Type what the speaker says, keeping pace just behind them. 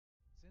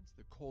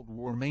Cold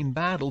War main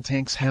battle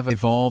tanks have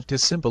evolved to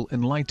simple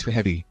and light to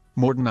heavy,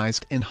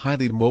 modernized and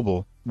highly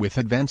mobile, with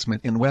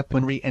advancement in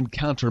weaponry and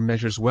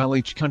countermeasures, while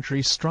each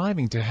country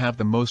striving to have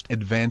the most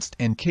advanced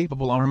and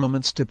capable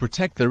armaments to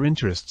protect their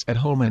interests at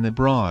home and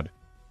abroad.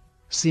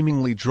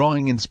 Seemingly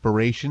drawing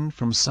inspiration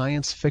from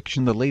science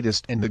fiction, the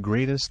latest and the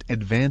greatest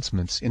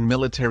advancements in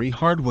military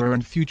hardware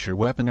and future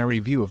weaponry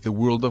view of the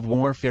world of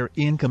warfare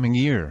incoming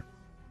year.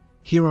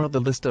 Here are the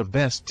list of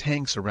best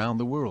tanks around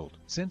the world.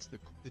 Since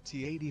the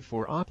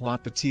T-84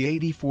 Oplot. The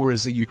T-84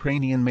 is a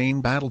Ukrainian main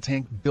battle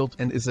tank built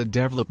and is a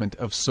development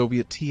of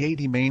Soviet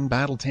T-80 main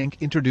battle tank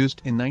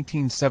introduced in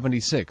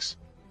 1976.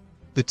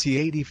 The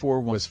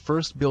T-84 was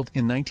first built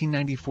in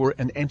 1994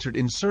 and entered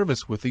in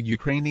service with the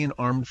Ukrainian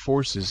Armed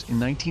Forces in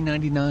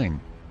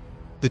 1999.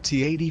 The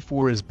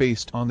T-84 is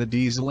based on the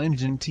diesel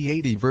engine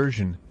T-80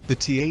 version, the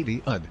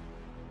T-80 UD.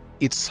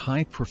 Its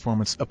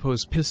high-performance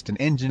opposed piston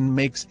engine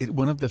makes it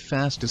one of the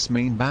fastest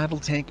main battle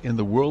tank in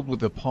the world,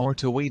 with a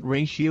power-to-weight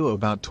ratio of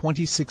about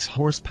 26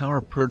 horsepower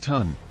per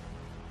ton.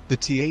 The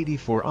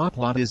T-84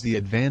 Oplot is the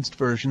advanced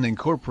version,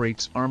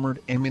 incorporates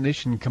armored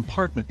ammunition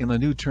compartment in a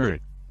new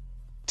turret.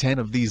 10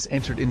 of these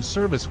entered in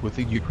service with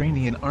the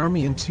Ukrainian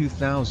Army in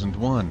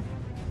 2001.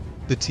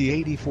 The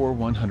T-84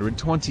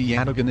 120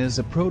 Yataghan is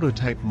a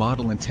prototype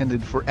model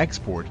intended for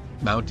export,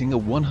 mounting a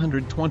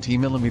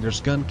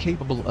 120mm gun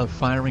capable of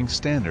firing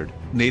standard,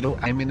 NATO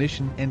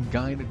ammunition and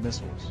guided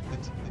missiles.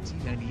 The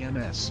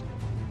T-90MS.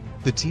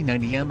 The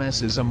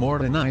T-90MS is a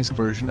modernized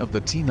version of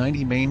the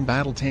T-90 main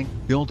battle tank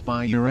built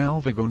by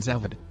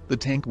Uralvagon. The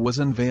tank was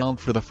unveiled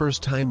for the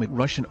first time at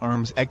Russian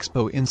Arms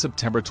Expo in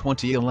September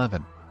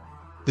 2011.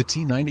 The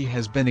T-90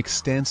 has been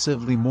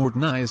extensively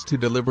modernized to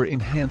deliver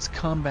enhanced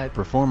combat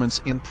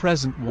performance in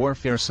present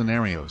warfare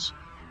scenarios.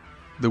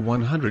 The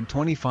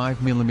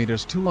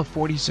 125mm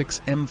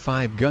Tula-46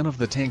 M5 gun of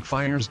the tank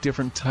fires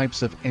different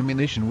types of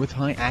ammunition with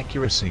high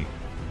accuracy.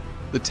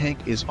 The tank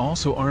is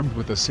also armed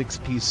with a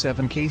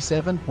 6P7K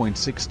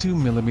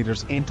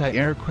 7.62mm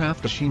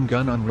anti-aircraft machine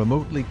gun on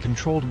remotely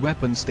controlled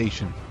weapon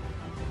station.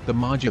 The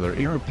modular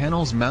air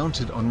panels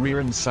mounted on rear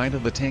and side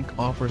of the tank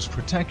offers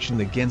protection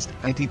against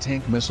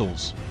anti-tank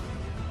missiles.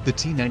 The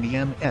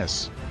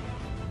T-90MS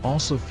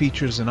also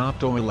features an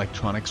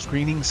optoelectronic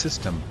screening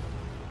system.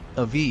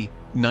 A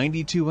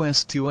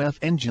V92S2F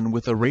engine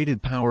with a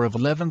rated power of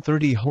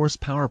 1130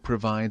 horsepower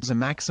provides a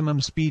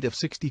maximum speed of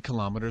 60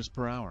 km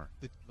per hour.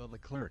 The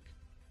Leclerc.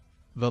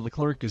 The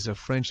Leclerc is a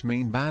French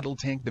main battle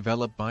tank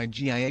developed by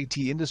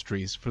GIAT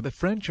Industries for the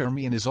French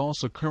Army and is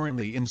also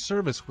currently in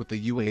service with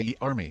the UAE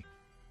Army.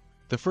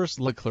 The first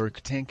Leclerc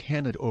tank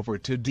handed over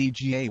to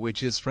DGA,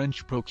 which is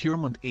French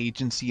procurement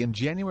agency, in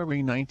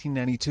January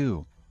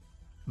 1992.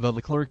 The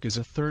Leclerc is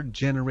a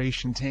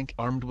third-generation tank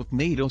armed with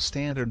NATO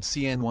standard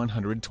CN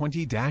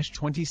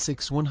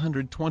 120-26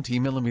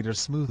 120mm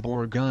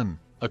smoothbore gun,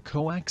 a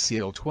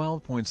coaxial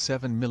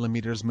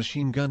 12.7mm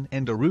machine gun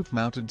and a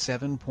roof-mounted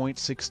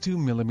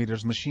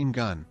 7.62mm machine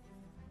gun.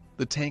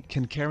 The tank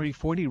can carry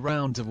 40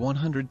 rounds of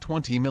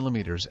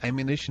 120mm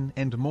ammunition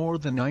and more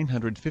than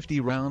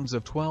 950 rounds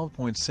of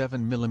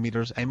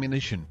 12.7mm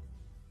ammunition.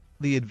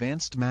 The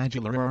advanced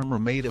modular armor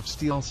made of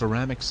steel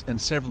ceramics and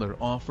Kevlar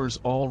offers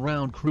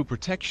all-round crew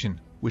protection,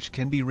 which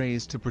can be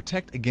raised to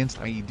protect against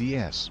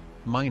IEDs,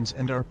 mines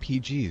and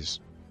RPGs.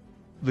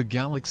 The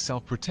Galix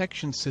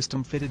self-protection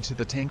system fitted to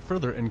the tank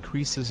further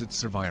increases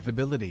its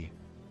survivability.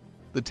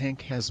 The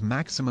tank has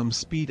maximum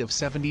speed of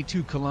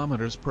 72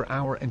 km per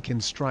hour and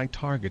can strike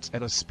targets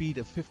at a speed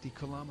of 50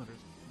 km.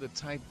 The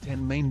Type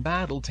 10 main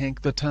battle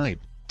tank. The Type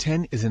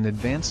 10 is an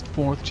advanced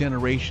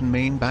fourth-generation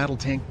main battle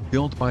tank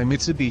built by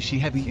Mitsubishi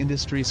Heavy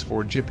Industries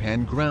for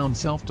Japan Ground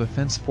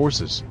Self-Defense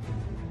Forces.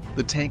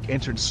 The tank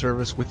entered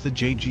service with the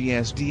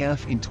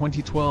JGSDF in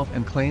 2012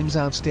 and claims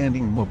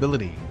outstanding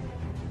mobility.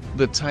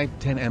 The Type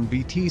 10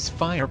 MBT's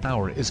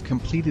firepower is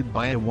completed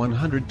by a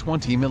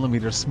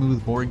 120mm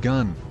smoothbore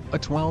gun, a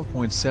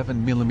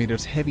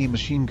 12.7mm heavy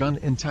machine gun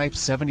and Type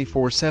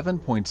 74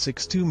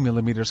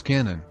 7.62mm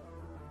cannon.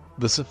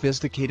 The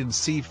sophisticated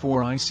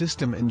C4I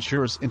system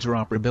ensures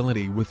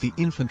interoperability with the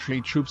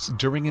infantry troops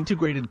during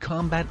integrated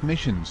combat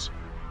missions.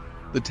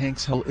 The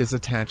tank's hull is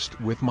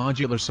attached with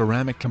modular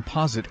ceramic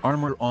composite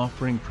armor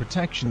offering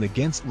protection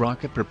against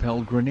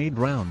rocket-propelled grenade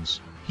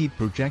rounds, heat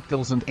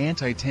projectiles and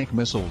anti-tank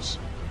missiles.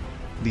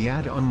 The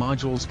add-on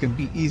modules can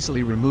be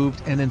easily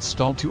removed and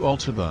installed to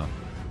alter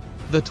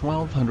the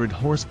 1200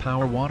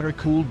 horsepower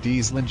water-cooled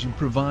diesel engine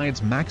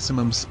provides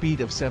maximum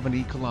speed of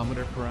 70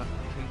 km per hour.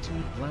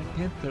 K2 Black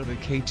Panther. The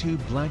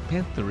K2 Black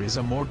Panther is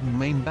a modern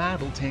main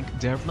battle tank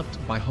developed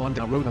by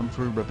Honda Rotem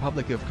for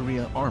Republic of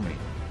Korea Army.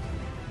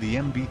 The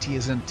MBT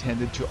is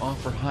intended to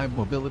offer high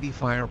mobility,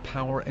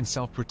 firepower and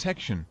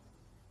self-protection.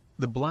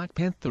 The Black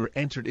Panther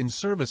entered in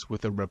service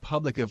with the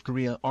Republic of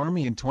Korea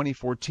Army in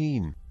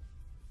 2014.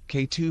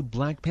 K2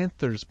 Black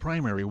Panther's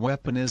primary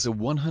weapon is a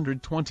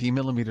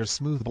 120mm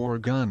smoothbore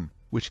gun,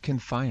 which can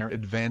fire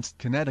advanced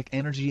kinetic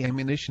energy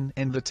ammunition,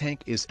 and the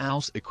tank is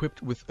also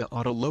equipped with the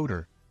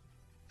autoloader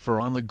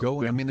for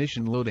on-the-go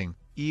ammunition loading,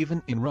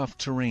 even in rough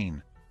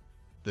terrain.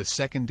 The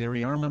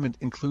secondary armament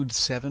includes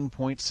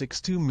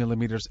 7.62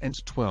 mm and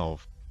 12.7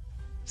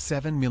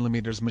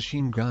 mm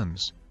machine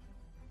guns.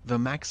 The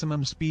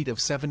maximum speed of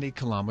 70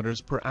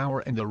 km per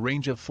hour and a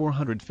range of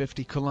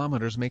 450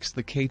 km makes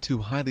the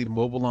K2 highly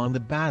mobile on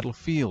the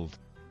battlefield.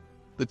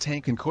 The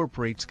tank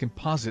incorporates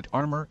composite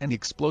armor and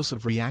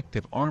explosive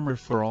reactive armor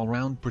for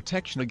all-round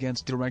protection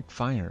against direct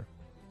fire.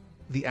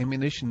 The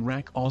ammunition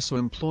rack also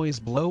employs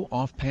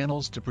blow-off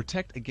panels to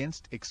protect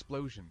against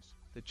explosions.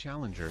 The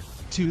Challenger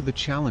 2 The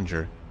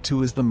Challenger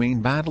 2 is the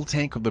main battle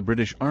tank of the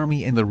British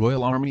Army and the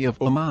Royal Army of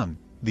Oman.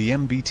 The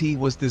MBT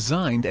was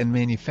designed and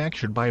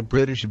manufactured by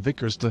British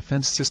Vickers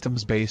Defence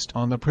Systems based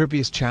on the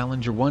previous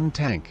Challenger 1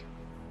 tank.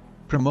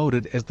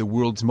 Promoted as the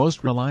world's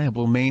most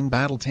reliable main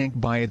battle tank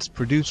by its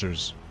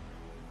producers.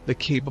 The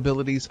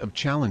capabilities of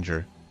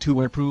Challenger 2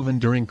 were proven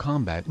during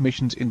combat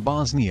missions in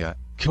Bosnia,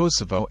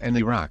 Kosovo and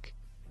Iraq.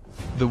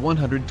 The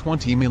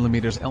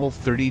 120mm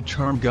L30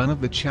 Charm gun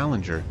of the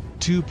Challenger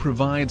 2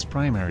 provides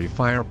primary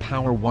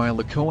firepower, while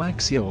a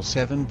coaxial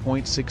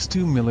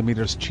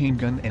 7.62mm chain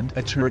gun and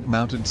a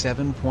turret-mounted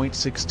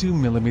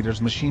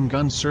 7.62mm machine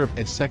gun serve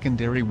as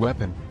secondary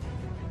weapon.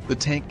 The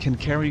tank can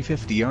carry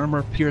 50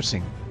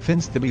 armor-piercing,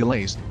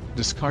 fins-to-be-laced,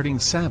 discarding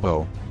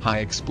sabot,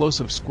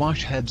 high-explosive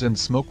squash heads and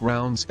smoke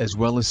rounds, as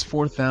well as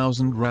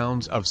 4,000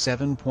 rounds of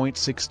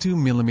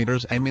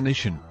 7.62mm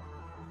ammunition.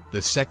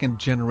 The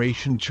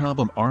second-generation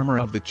Chobham armor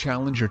of the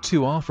Challenger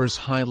 2 offers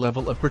high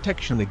level of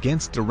protection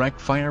against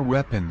direct-fire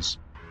weapons.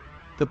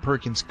 The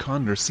Perkins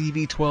Condor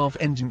CV12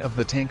 engine of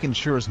the tank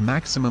ensures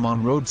maximum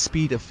on-road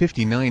speed of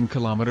 59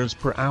 km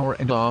per hour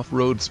and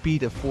off-road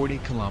speed of 40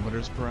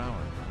 km per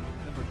hour.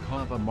 The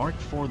Merkava Mark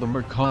IV The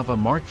Merkava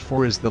Mark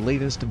IV is the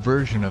latest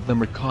version of the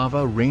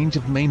Merkava range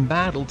of main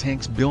battle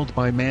tanks built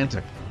by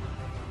Mantic.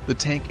 The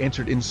tank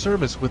entered in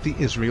service with the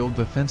Israel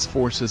Defense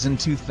Forces in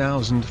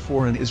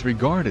 2004 and is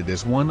regarded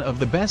as one of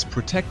the best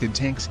protected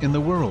tanks in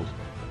the world.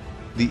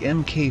 The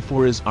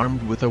Mk4 is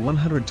armed with a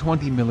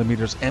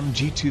 120mm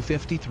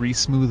MG253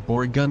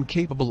 smoothbore gun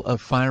capable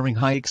of firing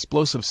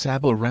high-explosive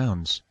sabot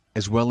rounds,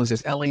 as well as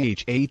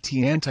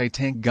LHAT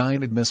anti-tank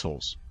guided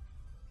missiles.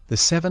 The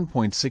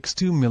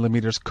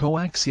 7.62mm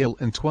coaxial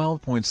and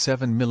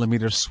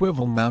 12.7mm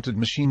swivel-mounted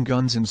machine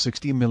guns and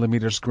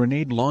 60mm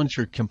grenade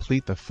launcher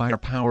complete the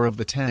firepower of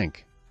the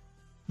tank.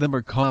 The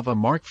Merkava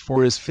Mark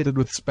IV is fitted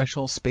with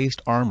special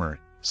spaced armor,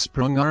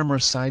 sprung armor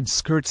side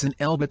skirts and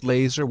Elbit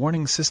laser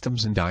warning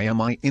systems and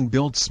IMI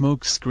inbuilt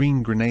smoke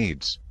screen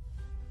grenades.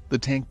 The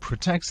tank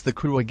protects the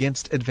crew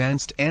against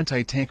advanced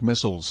anti-tank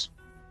missiles.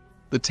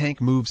 The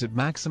tank moves at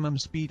maximum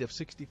speed of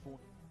 64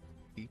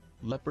 km/h.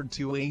 Leopard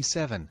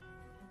 2A7.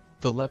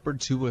 The Leopard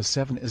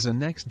 2A7 is a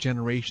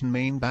next-generation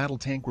main battle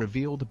tank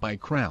revealed by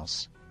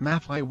Krauss,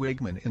 Maffei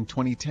Wigman in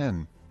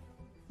 2010.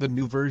 The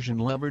new version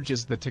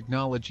leverages the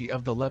technology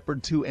of the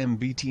Leopard 2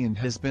 MBT and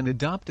has been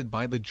adopted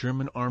by the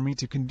German Army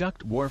to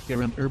conduct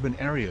warfare in urban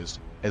areas,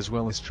 as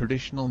well as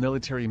traditional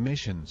military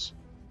missions.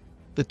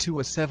 The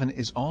 2A7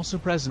 is also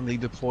presently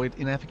deployed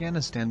in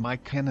Afghanistan by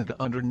Canada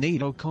under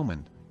NATO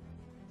command.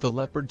 The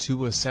Leopard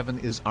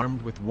 2A7 is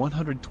armed with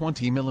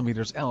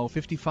 120mm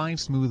L55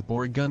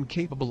 smoothbore gun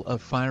capable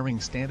of firing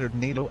standard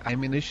NATO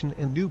ammunition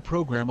and new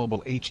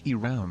programmable HE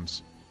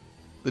rounds.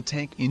 The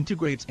tank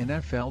integrates an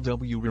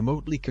FLW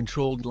remotely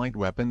controlled light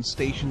weapon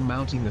station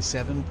mounting a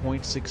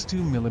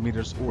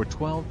 7.62mm or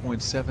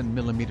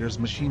 12.7mm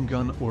machine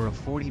gun or a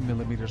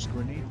 40mm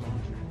grenade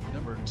launcher.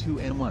 Number 2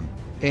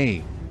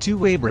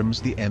 M1A2 Abrams.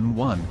 The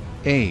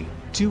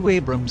M1A2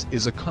 Abrams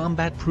is a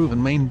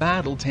combat-proven main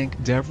battle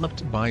tank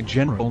developed by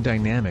General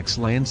Dynamics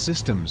Land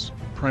Systems,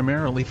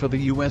 primarily for the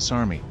U.S.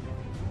 Army.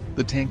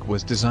 The tank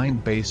was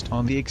designed based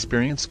on the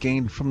experience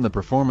gained from the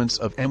performance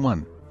of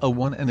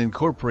M1A1 and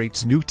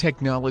incorporates new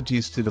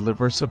technologies to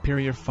deliver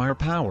superior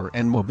firepower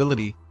and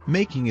mobility,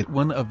 making it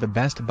one of the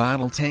best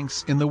battle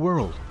tanks in the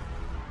world.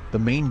 The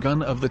main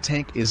gun of the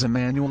tank is a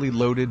manually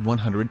loaded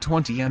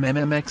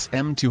 120mm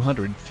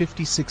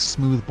M256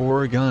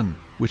 smoothbore gun,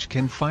 which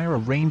can fire a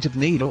range of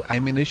NATO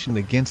ammunition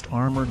against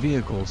armored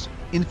vehicles,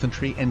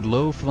 infantry and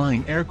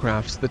low-flying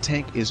aircrafts. The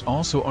tank is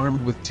also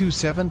armed with two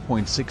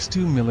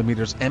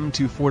 7.62mm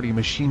M240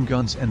 machine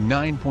guns and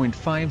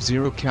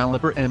 9.50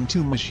 caliber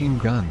M2 machine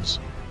guns.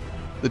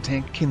 The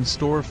tank can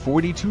store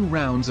 42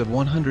 rounds of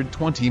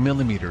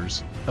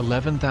 120mm,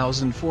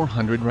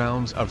 11,400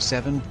 rounds of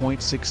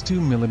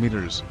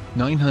 7.62mm,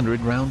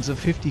 900 rounds of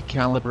 50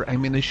 caliber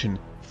ammunition,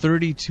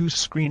 32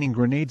 screening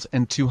grenades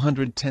and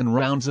 210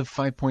 rounds of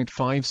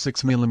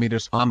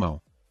 5.56mm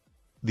ammo.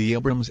 The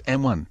Abrams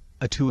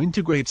M1A2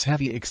 integrates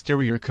heavy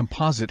exterior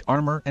composite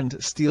armor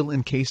and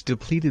steel-encased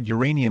depleted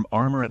uranium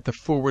armor at the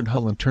forward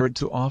hull and turret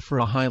to offer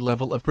a high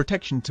level of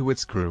protection to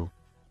its crew.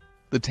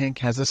 The tank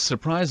has a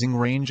surprising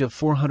range of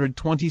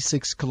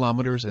 426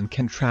 km and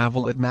can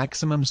travel at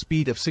maximum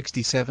speed of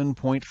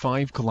 67.5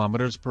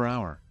 km per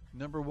hour.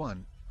 Number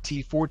 1.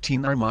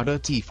 T-14 Armata.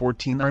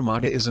 T-14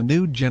 Armata is a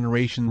new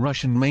generation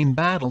Russian main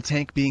battle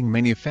tank being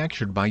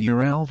manufactured by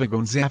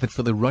Uralvagon-Zafet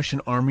for the Russian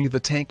Army. The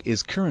tank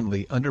is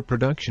currently under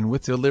production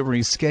with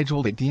deliveries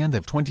scheduled at the end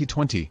of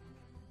 2020.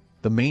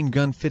 The main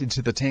gun fitted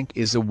to the tank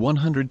is a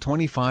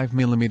 125mm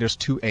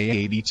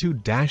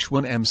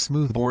 2A82-1M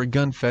smoothbore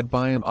gun fed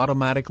by an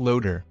automatic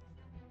loader.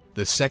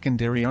 The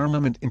secondary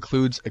armament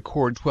includes a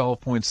Cord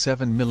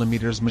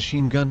 12.7mm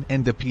machine gun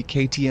and a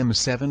PKTM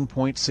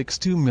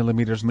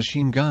 7.62mm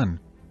machine gun.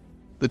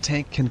 The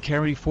tank can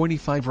carry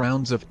 45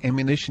 rounds of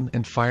ammunition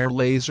and fire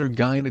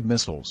laser-guided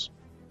missiles.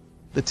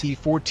 The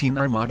T-14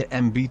 Armata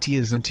MBT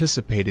is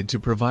anticipated to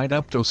provide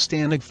up to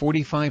STANAG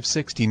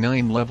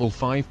 4569 Level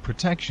 5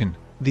 protection.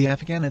 The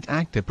Afghanet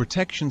Active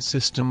Protection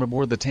System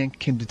aboard the tank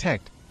can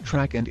detect,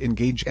 track and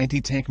engage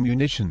anti-tank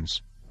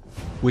munitions,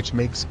 which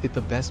makes it the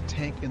best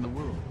tank in the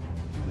world.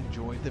 If you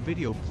enjoyed the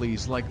video,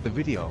 please like the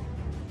video.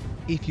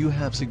 If you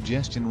have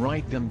suggestions,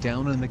 write them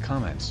down in the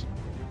comments.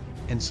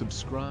 And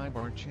subscribe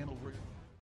our channel.